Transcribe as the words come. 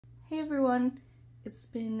Hey everyone! It's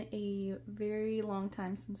been a very long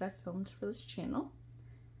time since I've filmed for this channel,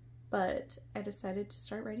 but I decided to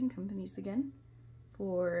start writing companies again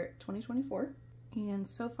for 2024. And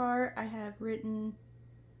so far I have written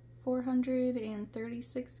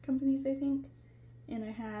 436 companies, I think, and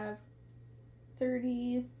I have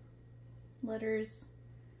 30 letters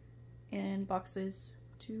and boxes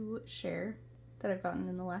to share that I've gotten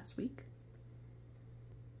in the last week.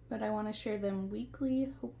 But I want to share them weekly,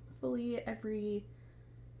 hopefully every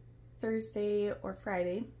Thursday or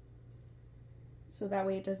Friday, so that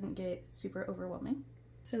way it doesn't get super overwhelming.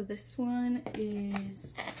 So this one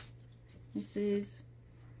is Mrs.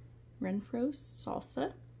 Renfro's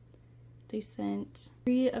Salsa. They sent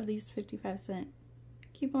 3 of these 55-cent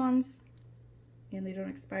coupons, and they don't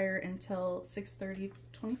expire until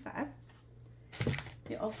 6/30/25.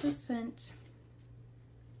 They also sent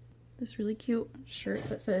this really cute shirt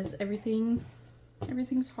that says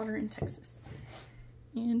everything's hotter in Texas,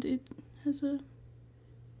 and it has a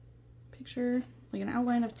picture, like an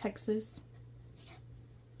outline of Texas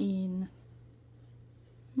in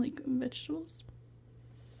like vegetables,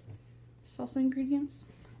 salsa ingredients.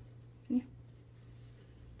 Yeah,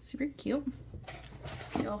 super cute.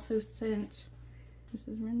 They also sent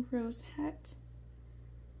Mrs. Renfro's hat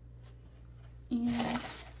and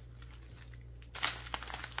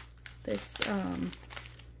this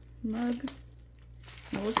mug.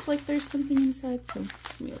 It looks like there's something inside, so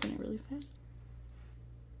let me open it really fast.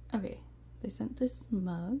 Okay, they sent this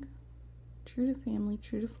mug, true to family,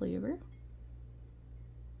 true to flavor.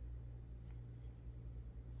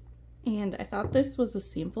 And I thought this was a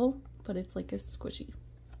sample, but it's like a squishy.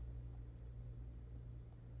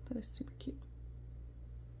 That is super cute.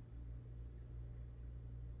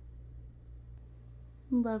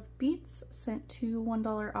 Love Beats sent 2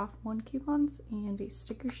 $1 off 1 coupons and a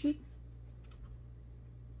sticker sheet.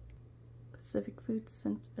 Pacific Foods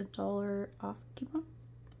sent a $1 off coupon.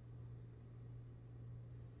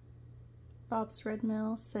 Bob's Red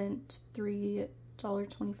Mill sent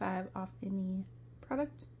 $3.25 off any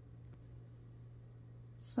product.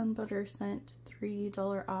 Sun Butter sent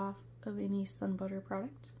 $3 off of any Sun Butter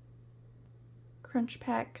product. Crunch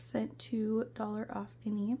Pack sent $2 off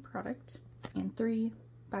any product, and 3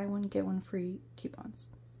 buy one get one free coupons.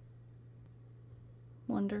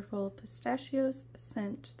 Wonderful Pistachios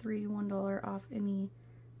sent 3 $1 off any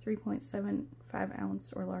 3.75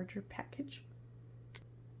 ounce or larger package.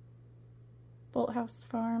 Bolthouse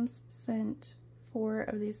Farms sent 4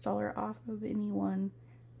 of these $1 off of any one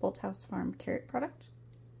Bolthouse Farm carrot product.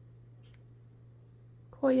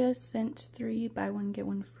 Koya sent 3 buy one get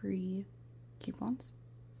one free coupons.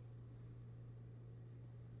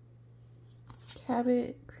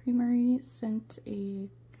 Cabot Creamery sent a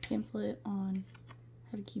pamphlet on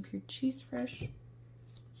how to keep your cheese fresh.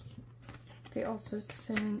 They also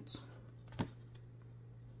sent a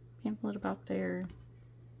pamphlet about their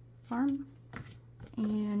farm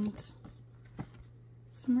and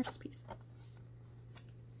some recipes.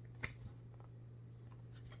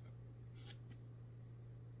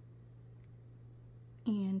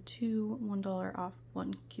 And 2 $1 off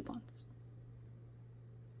 1 coupons.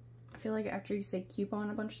 I feel like after you say coupon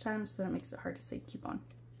a bunch of times, then it makes it hard to say coupon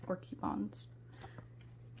or coupons.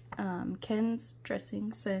 Ken's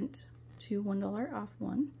Dressing sent 2 $1 off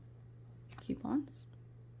 1 coupons.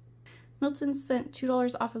 Milton sent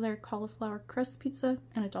 $2 off of their cauliflower crust pizza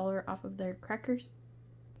and $1 off of their crackers.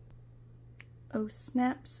 Oh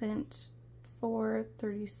Snap sent 4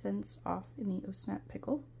 30-cents off any Oh Snap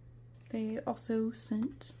pickle. They also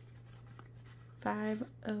sent 5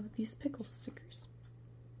 of these pickle stickers.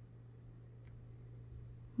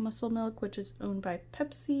 Muscle Milk, which is owned by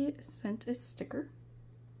Pepsi, sent a sticker.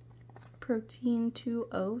 Protein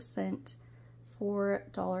 2O sent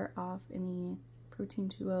 $4 off any Protein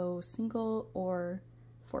 2O single or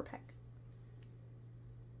 4-pack.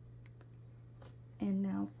 And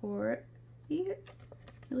now for the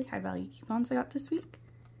really high value coupons I got this week.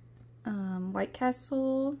 White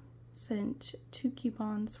Castle sent 2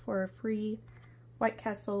 coupons for a free White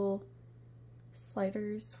Castle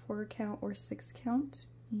sliders 4-count or 6-count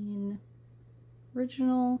in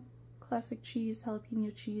original, classic cheese,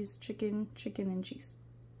 jalapeno cheese, chicken, and cheese.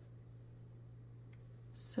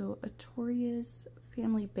 So Atoria's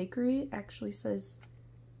Family Bakery actually says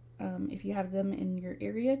if you have them in your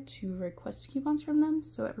area to request coupons from them,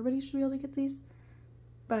 so everybody should be able to get these.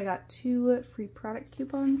 But I got 2 free product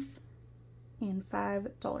coupons and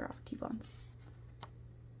 $5 off coupons.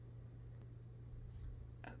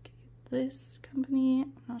 Okay, this company,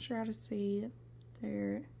 I'm not sure how to say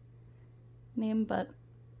their name, but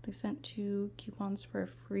they sent 2 coupons for a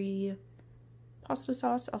free pasta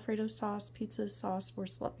sauce, Alfredo sauce, pizza sauce, or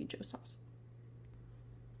sloppy joe sauce.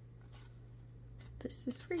 This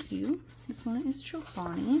is for you. This one is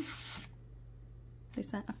Chobani. They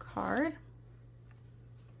sent a card,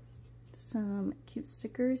 some cute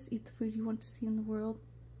stickers, eat the food you want to see in the world,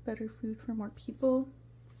 better food for more people.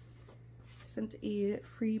 They sent a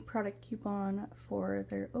free product coupon for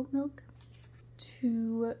their oat milk,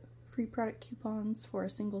 2 free product coupons for a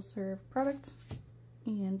single serve product,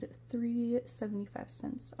 and 3.75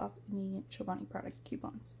 cents off any Chobani product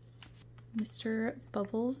coupons. Mr.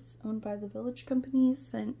 Bubbles, owned by the Village Company,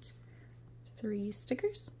 sent 3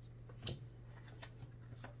 stickers.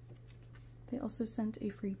 They also sent a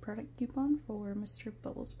free product coupon for Mr.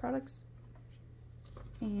 Bubbles products,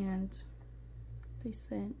 and they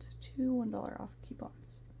sent 2 $1 off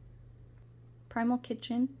coupons. Primal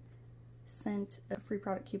Kitchen sent a free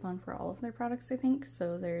product coupon for all of their products, I think.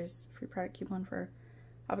 So there's a free product coupon for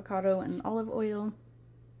avocado and olive oil,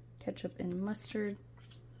 ketchup and mustard,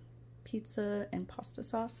 pizza and pasta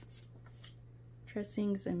sauce,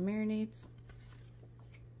 dressings and marinades,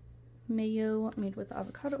 mayo made with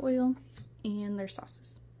avocado oil, and their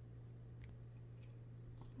sauces.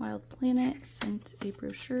 Wild Planet sent a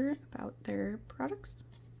brochure about their products.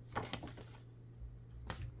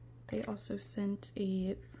 They also sent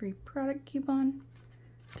a free product coupon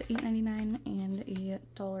to $8.99 and a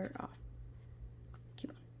 $1 off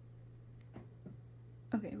coupon.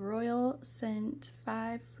 Okay, Royal sent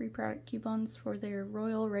 5 free product coupons for their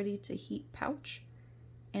Royal Ready to Heat pouch,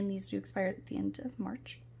 and these do expire at the end of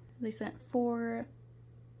March. They sent 4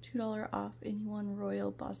 $2 off any one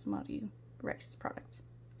Royal Basmati rice product.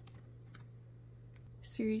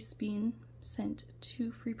 Serious Bean sent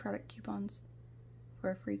 2 free product coupons for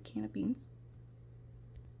a free can of beans.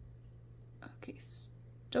 Okay,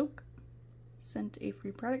 Stoke sent a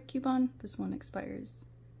free product coupon. This one expires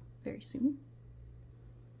very soon.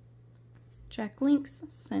 Jack Links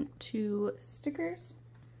sent 2 stickers.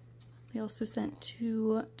 They also sent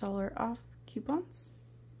 $2 off coupons.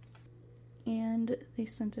 And they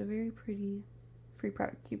sent a very pretty free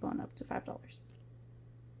product coupon up to $5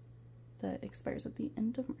 that expires at the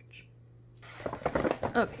end of March.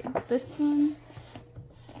 Okay, this one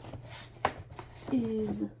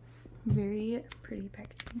is very pretty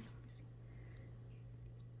packaging.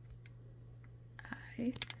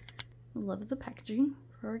 I love the packaging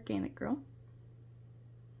for Organic Girl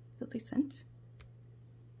that they sent.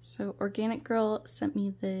 So Organic Girl sent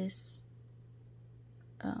me this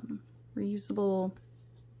reusable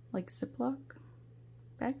like Ziploc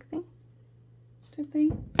bag thing type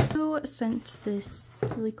thing. So sent this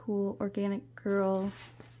really cool Organic Girl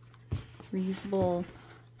reusable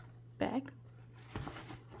bag.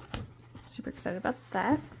 Super excited about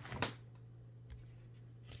that.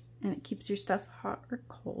 And it keeps your stuff hot or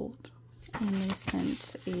cold. And they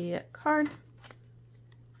sent a card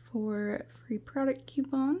for free product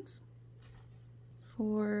coupons,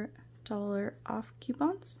 for $1 off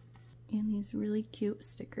coupons, and these really cute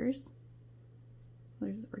stickers.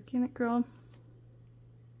 There's Organic Girl,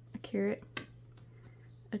 a carrot,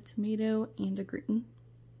 a tomato, and a green.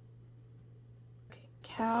 Okay,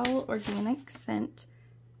 Cal Organic sent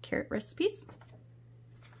carrot recipes.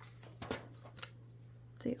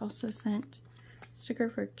 They also sent a sticker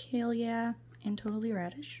for Kale Yeah and Totally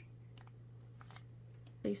Radish.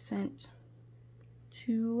 They sent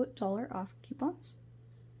 $2 off coupons.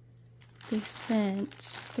 They sent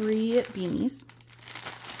 3 beanies.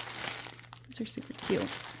 These are super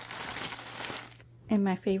cute. And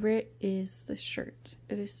my favorite is this shirt.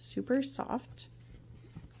 It is super soft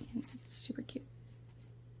and it's super cute.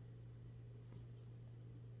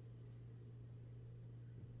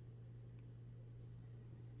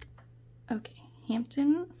 Okay,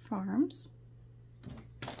 Hampton Farms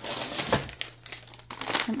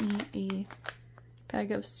sent me a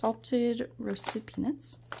bag of salted roasted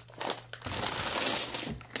peanuts,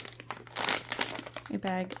 a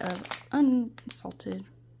bag of unsalted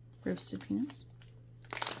roasted peanuts,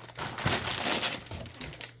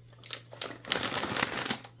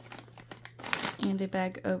 and a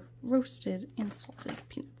bag of roasted and salted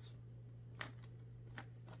peanuts.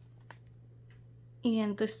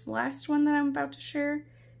 And this last one that I'm about to share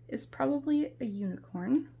is probably a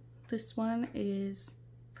unicorn. This one is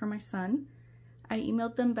for my son. I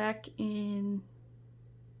emailed them back in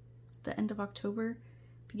the end of October,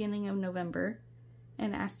 beginning of November,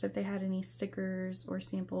 and asked if they had any stickers or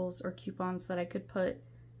samples or coupons that I could put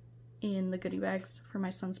in the goodie bags for my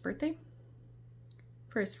son's birthday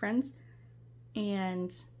for his friends.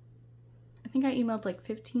 And I think I emailed like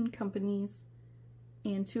 15 companies,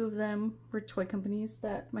 and 2 of them were toy companies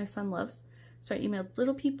that my son loves. So I emailed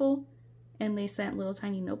Little People and they sent little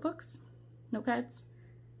tiny notebooks, notepads.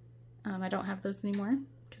 I don't have those anymore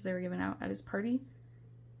because they were given out at his party.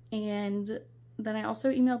 And then I also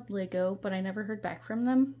emailed Lego, but I never heard back from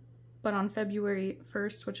them. But on February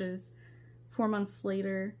 1st, which is 4 months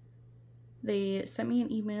later, they sent me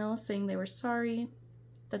an email saying they were sorry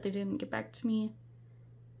that they didn't get back to me,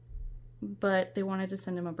 but they wanted to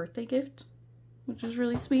send him a birthday gift, which was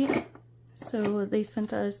really sweet. So they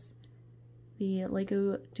sent us the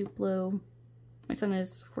Lego Duplo. My son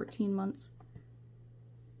is 14 months,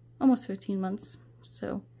 almost 15 months,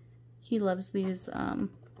 so he loves these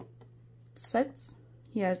sets.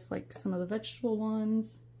 He has like some of the vegetable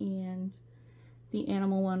ones and the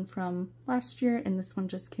animal one from last year, and this one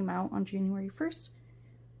just came out on January 1st.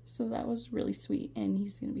 So that was really sweet, and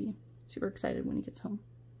he's going to be super excited when he gets home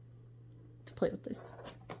to play with this.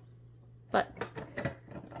 But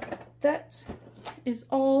that is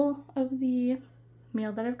all of the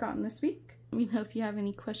mail that I've gotten this week. Let me know if you have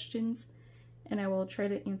any questions, and I will try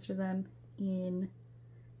to answer them in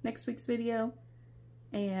next week's video.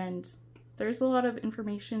 And there's a lot of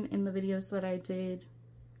information in the videos that I did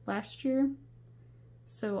last year,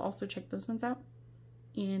 so also check those ones out,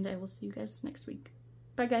 and I will see you guys next week.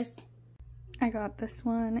 Bye guys. I got this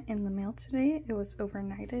one in the mail today. It was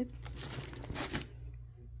overnighted.